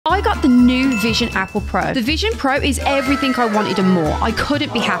Vision Apple Pro. The Vision Pro is everything I wanted and more. I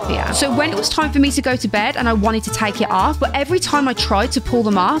couldn't be happier. So when it was time for me to go to bed and I wanted to take it off, but every time I tried to pull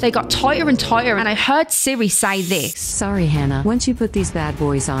them off, they got tighter and tighter, and I heard Siri say this. Sorry, Hannah. Once you put these bad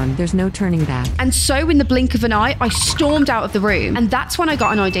boys on, there's no turning back. And so in the blink of an eye, I stormed out of the room. And that's when I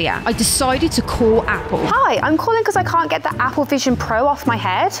got an idea. I decided to call Apple. Hi, I'm calling because I can't get the Apple Vision Pro off my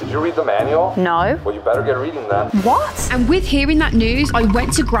head. Did you read the manual? No. Well, you better get reading then. What? And with hearing that news, I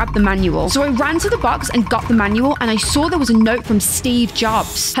went to grab the manual. So I ran to the box and got the manual, and I saw there was a note from Steve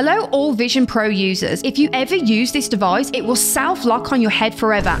Jobs. Hello, all Vision Pro users. If you ever use this device, it will self-lock on your head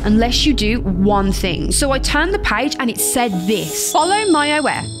forever unless you do one thing. So I turned the page and it said this: follow my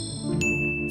OS.